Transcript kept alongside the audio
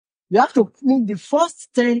You have to print the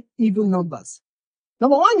first 10 even numbers.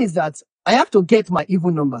 Number one is that I have to get my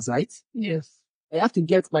even numbers, right? Yes. I have to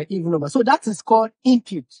get my even numbers. So that is called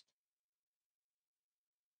input.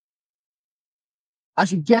 I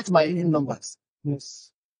should get my even numbers.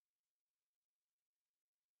 Yes.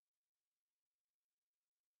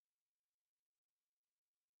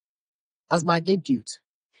 As my input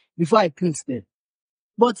before I print them.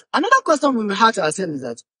 But another question we will have to ourselves is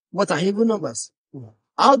that what are even numbers?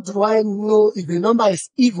 How do I know if a number is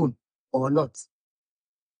even or not?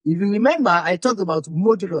 If you remember, I talked about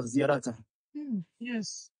modulus the other time.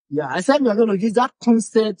 Yes. Yeah, I said we are going to use that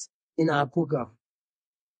concept in our program.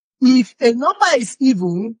 If a number is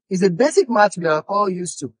even, is a basic math we are all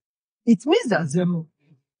used to. It means that zero.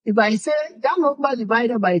 If I say that number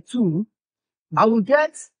divided by 2, I will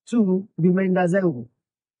get 2 remainder 0.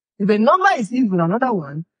 If a number is even, another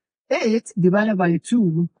one, 8 divided by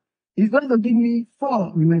 2 is going to give me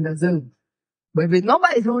 4 remainder 0. But if a number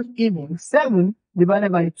is not even, 7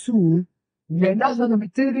 divided by 2, then that's going to be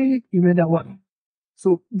 3 remainder 1.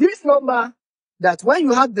 So this number, that when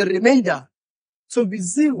you have the remainder to be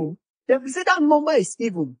 0, then we say that number is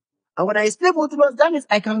even. And when I explain modulus, that means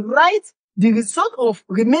I can write the result of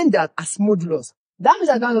remainder as modulus. That means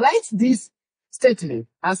I can write this statement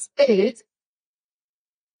as 8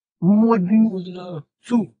 modulo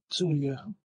 2. 2, yeah.